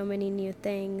by so many new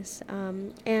things.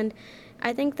 And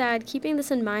I think that, keeping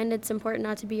this in mind, it's important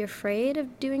not to be afraid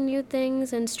of doing new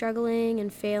things and struggling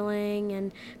and failing,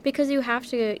 and because you have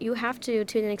to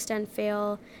an extent,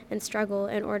 fail and struggle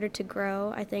in order to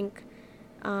grow. I think,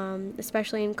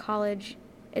 especially in college,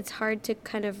 it's hard to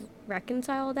kind of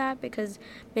reconcile that, because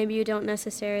maybe you don't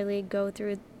necessarily go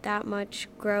through that much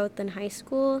growth in high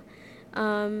school.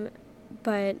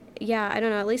 But yeah, I don't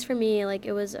know, at least for me, like,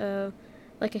 it was a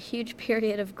huge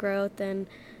period of growth, and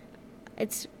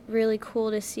it's really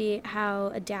cool to see how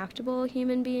adaptable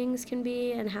human beings can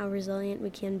be and how resilient we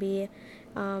can be,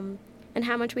 and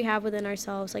how much we have within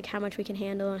ourselves, like how much we can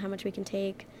handle and how much we can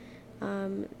take.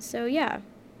 So yeah.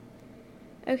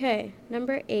 Okay,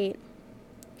 number 8.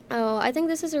 Oh, I think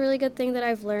this is a really good thing that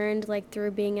I've learned, like,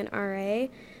 through being an RA,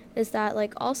 is that,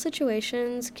 like, all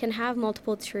situations can have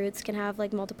multiple truths, can have,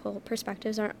 like, multiple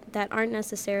perspectives that aren't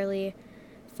necessarily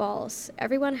false.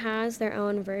 Everyone has their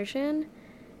own version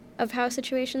of how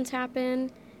situations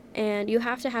happen, and you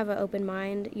have to have an open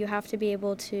mind. You have to be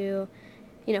able to,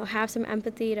 have some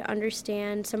empathy to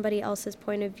understand somebody else's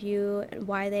point of view and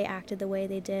why they acted the way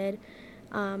they did.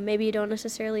 Maybe you don't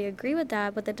necessarily agree with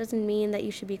that, but that doesn't mean that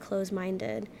you should be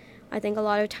closed-minded. I think a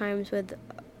lot of times with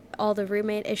all the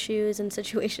roommate issues and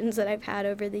situations that I've had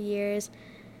over the years,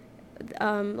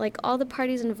 like, all the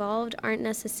parties involved aren't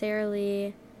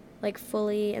necessarily, like,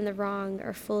 fully in the wrong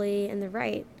or fully in the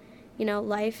right.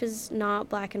 Life is not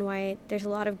black and white. There's a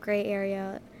lot of gray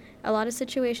area. A lot of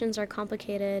situations are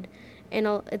complicated, And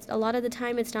it's a lot of the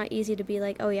time it's not easy to be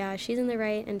like, oh yeah, she's in the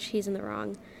right and she's in the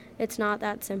wrong. It's not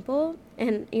that simple.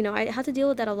 And I had to deal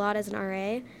with that a lot as an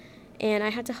RA, and I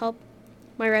had to help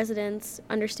my residents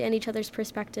understand each other's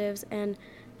perspectives and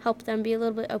help them be a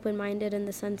little bit open-minded in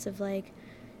the sense of like,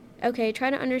 okay, try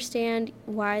to understand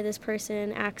why this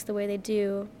person acts the way they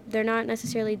do. They're not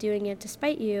necessarily doing it to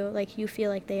spite you like you feel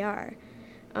like they are.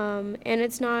 And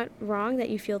it's not wrong that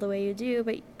you feel the way you do,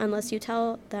 but unless you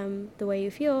tell them the way you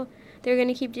feel, they're going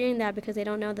to keep doing that because they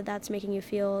don't know that that's making you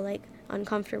feel like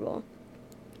uncomfortable.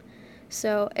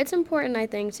 So it's important, I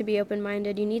think, to be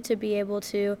open-minded. You need to be able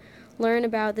to learn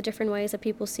about the different ways that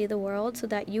people see the world so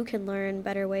that you can learn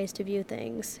better ways to view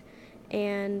things.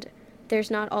 And there's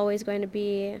not always going to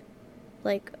be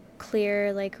like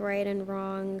clear like right and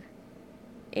wrong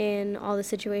in all the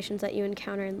situations that you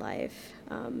encounter in life.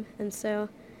 And so,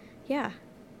 yeah.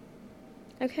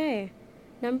 Okay,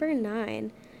 number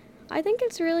 9. I think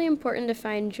it's really important to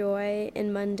find joy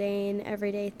in mundane,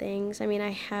 everyday things. I mean, I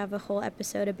have a whole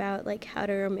episode about like how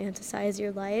to romanticize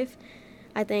your life.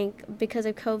 I think because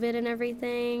of COVID and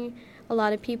everything, a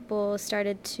lot of people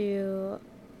started to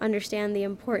understand the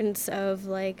importance of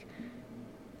like,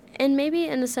 and maybe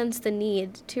in a sense the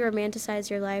need to romanticize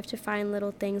your life, to find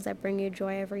little things that bring you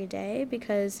joy every day,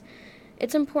 because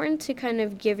it's important to kind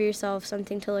of give yourself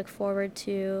something to look forward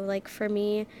to. Like for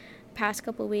me, past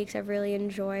couple weeks I've really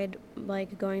enjoyed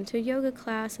like going to a yoga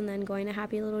class and then going to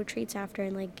Happy Little Treats after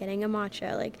and like getting a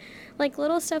matcha. Like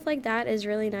little stuff like that is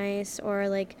really nice, or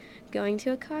like going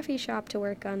to a coffee shop to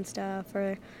work on stuff.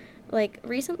 Or like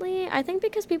recently, I think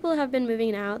because people have been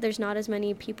moving out, there's not as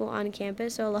many people on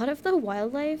campus, so a lot of the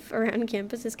wildlife around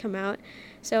campus has come out.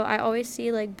 So I always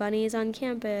see like bunnies on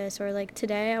campus, or like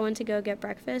today I went to go get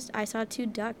breakfast, I saw 2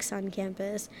 ducks on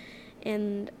campus.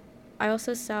 And I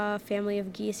also saw a family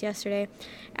of geese yesterday.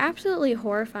 Absolutely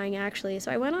horrifying, actually.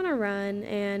 So I went on a run,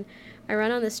 and I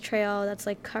run on this trail that's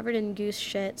like covered in goose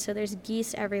shit, so there's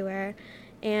geese everywhere.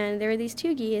 And there were these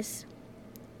 2 geese,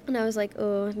 and I was like,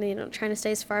 oh, trying to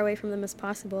stay as far away from them as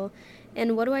possible.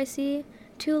 And what do I see?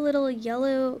 2 little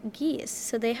yellow geese.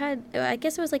 So they had, I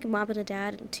guess it was like a mom and a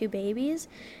dad and 2 babies.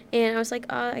 And I was like,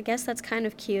 oh, I guess that's kind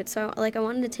of cute. So like I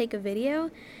wanted to take a video.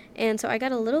 And so I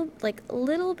got a little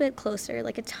bit closer,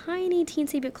 like a tiny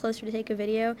teensy bit closer to take a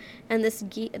video. And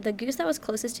the goose that was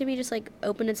closest to me just like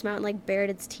opened its mouth and like bared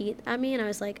its teeth at me. And I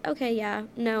was like, okay, yeah,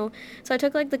 no. So I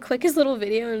took like the quickest little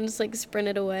video and just like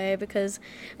sprinted away because,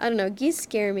 I don't know, geese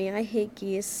scare me. I hate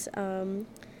geese.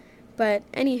 But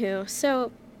anywho,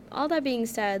 so all that being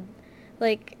said,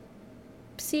 like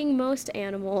seeing most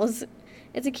animals,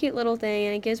 it's a cute little thing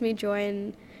and it gives me joy.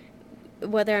 And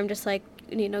whether I'm just like,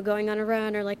 going on a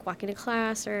run or like walking to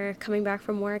class or coming back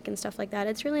from work and stuff like that,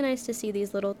 it's really nice to see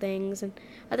these little things. And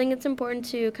I think it's important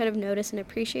to kind of notice and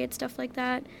appreciate stuff like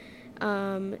that,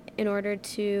 in order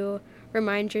to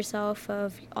remind yourself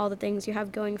of all the things you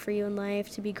have going for you in life,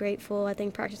 to be grateful. I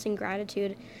think practicing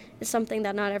gratitude is something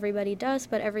that not everybody does,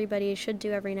 but everybody should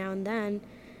do every now and then.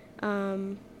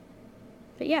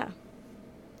 But yeah.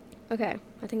 Okay,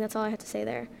 I think that's all I have to say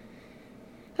there.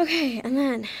 Okay, and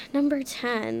then number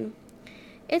 10.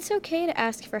 It's okay to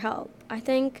ask for help. I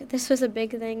think this was a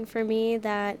big thing for me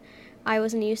that I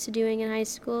wasn't used to doing in high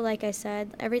school. Like I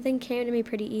said, everything came to me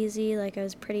pretty easy. Like I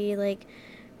was pretty like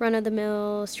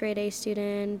run-of-the-mill, straight A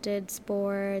student, did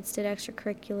sports, did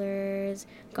extracurriculars,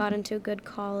 got into a good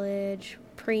college,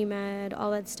 pre-med,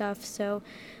 all that stuff. So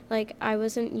like I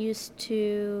wasn't used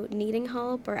to needing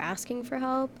help or asking for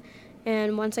help.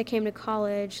 And once I came to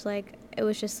college, like it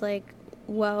was just like,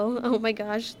 whoa, oh my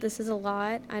gosh, this is a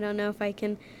lot. I don't know if I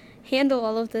can handle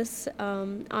all of this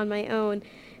on my own.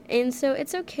 And so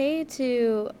it's okay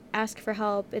to ask for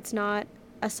help. It's not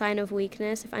a sign of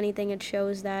weakness. If anything, it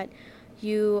shows that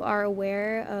you are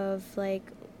aware of like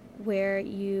where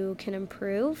you can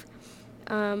improve.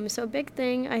 So a big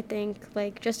thing, I think,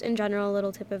 like just in general, a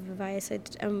little tip of advice.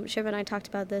 Shiv and I talked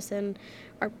about this in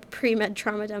our pre-med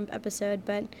trauma dump episode,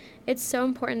 but it's so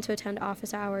important to attend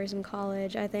office hours in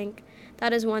college. I think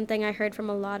that is one thing I heard from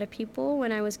a lot of people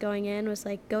when I was going in, was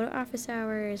like, go to office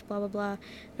hours, blah, blah, blah.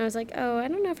 And I was like, oh, I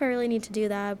don't know if I really need to do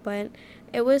that, but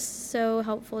it was so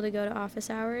helpful to go to office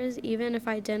hours. Even if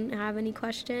I didn't have any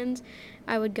questions,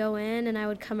 I would go in and I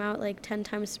would come out like 10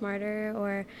 times smarter,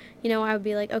 or, I would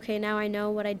be like, okay, now I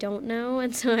know what I don't know,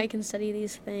 and so I can study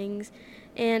these things.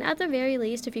 And at the very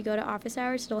least, if you go to office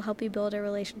hours, it'll help you build a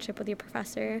relationship with your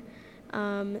professor.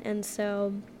 And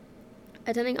so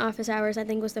attending office hours, I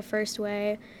think, was the first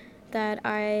way that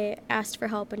I asked for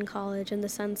help in college, in the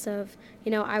sense of,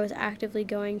 I was actively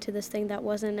going to this thing that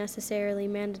wasn't necessarily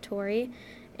mandatory,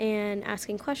 and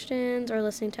asking questions or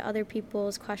listening to other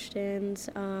people's questions,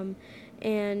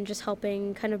 and just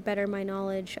helping kind of better my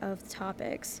knowledge of the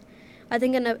topics. I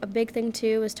think a big thing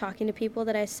too is talking to people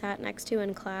that I sat next to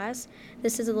in class.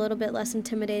 This is a little bit less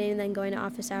intimidating than going to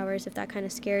office hours if that kind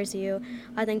of scares you.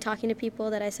 I think talking to people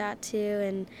that I sat to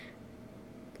and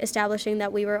establishing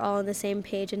that we were all on the same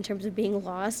page in terms of being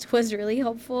lost was really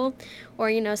helpful. Or,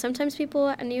 sometimes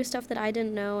people knew stuff that I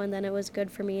didn't know, and then it was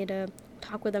good for me to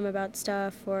talk with them about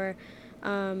stuff, or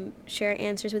share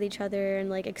answers with each other, and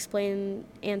like explain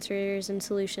answers and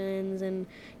solutions, and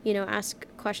ask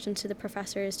questions to the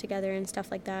professors together and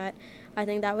stuff like that. I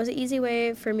think that was an easy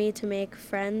way for me to make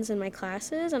friends in my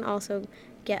classes, and also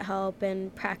get help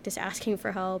and practice asking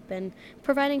for help and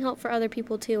providing help for other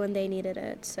people too when they needed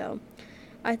it. So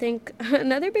I think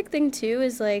another big thing too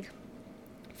is like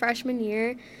freshman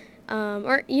year,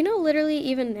 or literally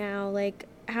even now, like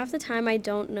half the time I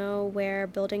don't know where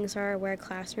buildings are, where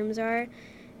classrooms are,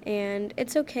 and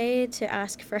it's okay to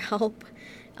ask for help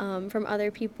from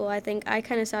other people. I think I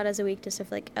kind of saw it as a weakness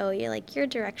of like, oh yeah, like you're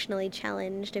directionally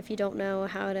challenged if you don't know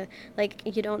how to, like,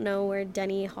 you don't know where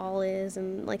Denny Hall is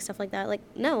and like stuff like that. Like,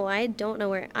 no, I don't know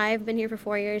where. I've been here for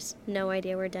 4 years, no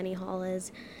idea where Denny Hall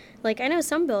is. Like, I know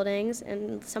some buildings,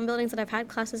 and some buildings that I've had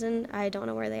classes in, I don't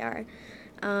know where they are.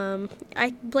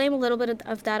 I blame a little bit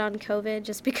of that on COVID,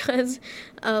 just because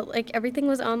like everything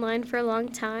was online for a long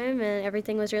time and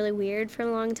everything was really weird for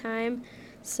a long time.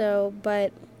 So,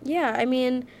 but yeah, I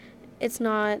mean, it's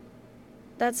not,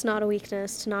 that's not a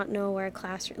weakness to not know where a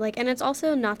classroom, like, and it's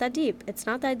also not that deep. It's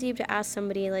not that deep to ask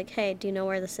somebody like, hey, do you know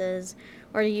where this is?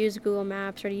 Or to use Google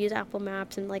Maps or to use Apple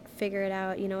Maps and like figure it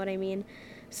out, you know what I mean?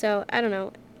 So, I don't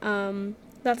know.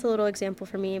 That's a little example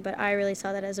for me, but I really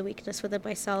saw that as a weakness within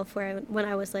myself, where when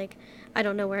I was like, I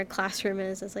don't know where a classroom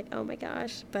is, it's like, oh my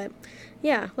gosh. But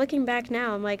yeah, looking back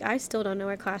now, I'm like, I still don't know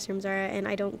where classrooms are, and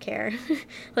I don't care.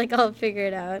 Like, I'll figure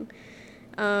it out.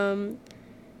 Um,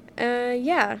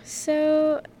 yeah,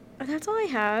 so that's all I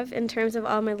have in terms of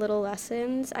all my little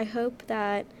lessons. I hope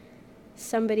that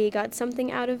somebody got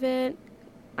something out of it.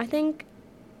 I think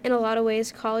in a lot of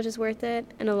ways, college is worth it.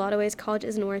 In a lot of ways, college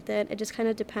isn't worth it. It just kind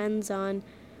of depends on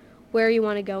where you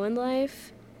want to go in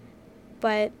life.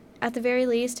 But at the very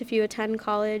least, if you attend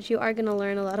college, you are going to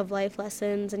learn a lot of life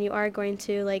lessons, and you are going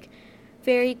to like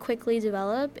very quickly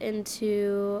develop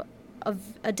into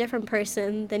a different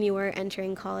person than you were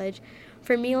entering college.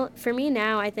 For me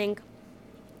now, I think,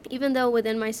 even though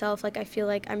within myself, like, I feel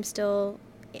like I'm still,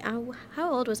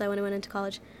 how old was I when I went into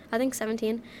college? I think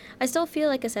 17. I still feel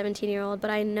like a 17-year-old, but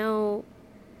I know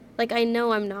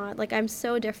I'm not. Like, I'm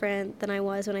so different than I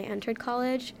was when I entered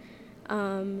college.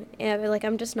 And like,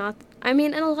 I'm just not, I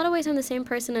mean, in a lot of ways I'm the same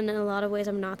person, and in a lot of ways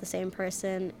I'm not the same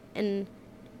person, in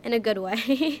a good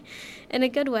way. In a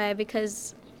good way,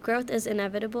 because growth is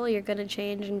inevitable. You're going to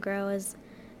change and grow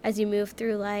as you move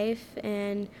through life,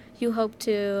 and you hope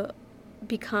to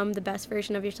become the best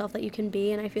version of yourself that you can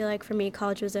be. And I feel like for me,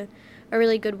 college was a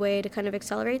really good way to kind of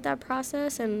accelerate that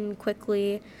process and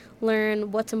quickly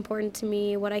learn what's important to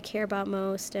me, what I care about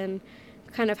most, and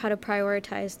kind of how to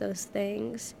prioritize those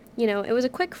things. It was a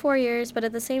quick 4 years, but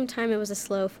at the same time, it was a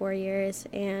slow 4 years,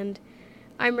 and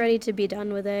I'm ready to be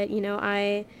done with it.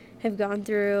 I have gone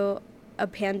through a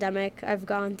pandemic. I've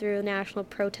gone through national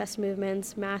protest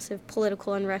movements, massive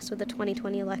political unrest with the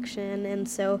 2020 election, and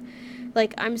so,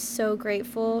 like, I'm so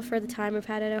grateful for the time I've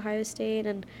had at Ohio State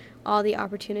and all the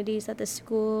opportunities that the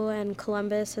school and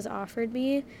Columbus has offered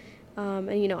me.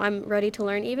 And I'm ready to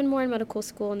learn even more in medical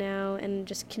school now and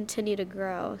just continue to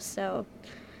grow. So,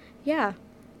 yeah.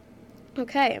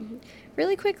 Okay.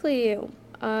 Really quickly,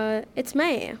 it's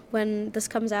May when this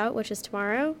comes out, which is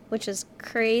tomorrow, which is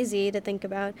crazy to think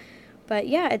about. But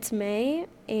yeah, it's May,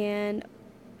 and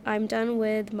I'm done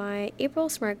with my April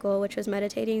SMART goal, which was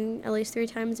meditating at least 3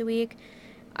 times a week.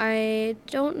 I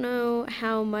don't know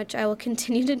how much I will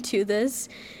continue to do this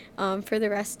for the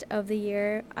rest of the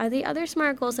year. The other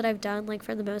SMART goals that I've done, like,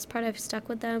 for the most part, I've stuck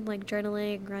with them, like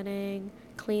journaling, running,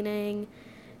 cleaning,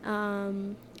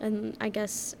 and I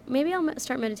guess maybe I'll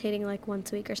start meditating like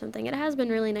once a week or something. It has been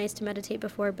really nice to meditate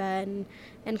before bed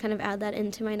and kind of add that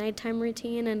into my nighttime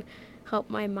routine and help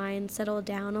my mind settle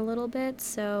down a little bit.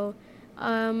 So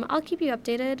I'll keep you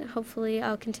updated. Hopefully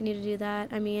I'll continue to do that.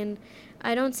 I mean,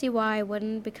 I don't see why I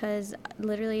wouldn't, because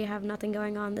literally I have nothing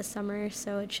going on this summer,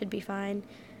 so it should be fine.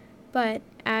 But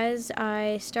as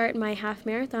I start my half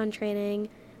marathon training,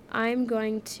 I'm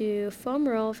going to foam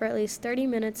roll for at least 30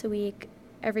 minutes a week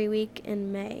every week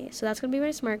in May. So that's going to be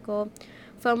my SMART goal.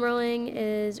 Foam rolling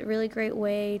is a really great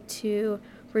way to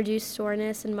reduce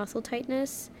soreness and muscle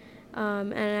tightness.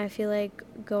 And I feel like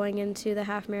going into the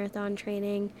half marathon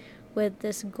training with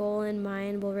this goal in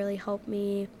mind will really help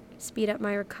me speed up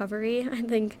my recovery. I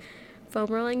think foam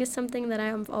rolling is something that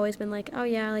I've always been like, oh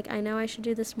yeah, like I know I should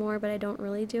do this more, but I don't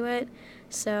really do it.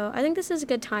 So I think this is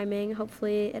good timing.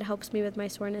 Hopefully it helps me with my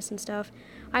soreness and stuff.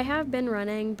 I have been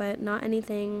running, but not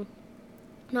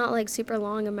like super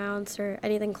long amounts or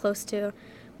anything close to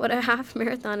what a half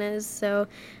marathon is. So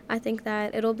I think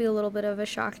that it'll be a little bit of a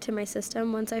shock to my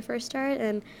system once I first start,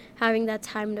 and having that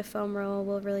time to foam roll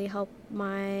will really help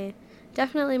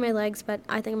definitely my legs, but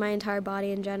I think my entire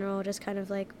body in general just kind of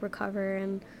like recover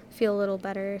and feel a little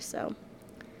better. So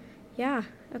yeah,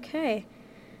 okay.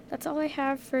 That's all I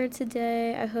have for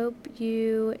today. I hope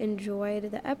you enjoyed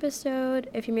the episode.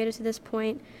 If you made it to this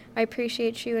point, I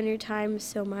appreciate you and your time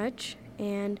so much,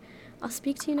 and I'll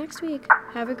speak to you next week.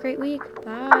 Have a great week.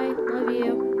 Bye. Love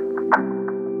you.